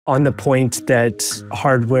On the point that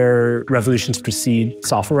hardware revolutions precede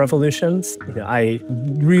software revolutions, I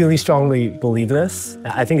really strongly believe this.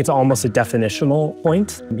 I think it's almost a definitional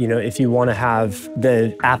point. If you want to have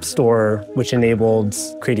the App Store, which enabled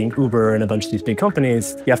creating Uber and a bunch of these big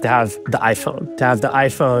companies, you have to have the iPhone. To have the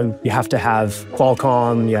iPhone, you have to have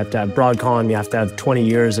Qualcomm, you have to have Broadcom, you have to have 20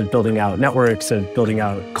 years of building out networks, of building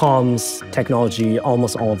out comms, technology.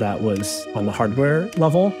 Almost all of that was on the hardware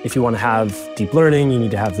level. If you want to have deep learning, you need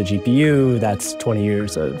to have the GPU. That's 20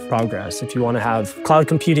 years of progress. If you want to have cloud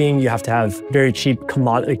computing, you have to have very cheap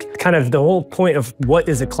commodity. Kind of the whole point of what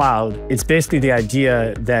is a cloud, it's basically the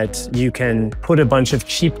idea that you can put a bunch of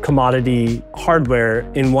cheap commodity hardware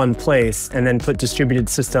in one place and then put distributed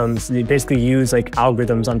systems. They basically use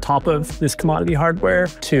algorithms on top of this commodity hardware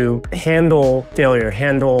to handle failure,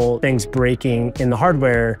 handle things breaking in the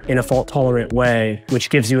hardware in a fault-tolerant way, which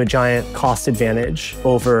gives you a giant cost advantage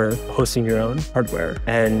over hosting your own hardware.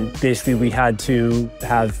 And basically we had to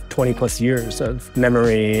have 20 plus years of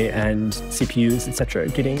memory and CPUs, et cetera,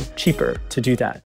 getting cheaper to do that.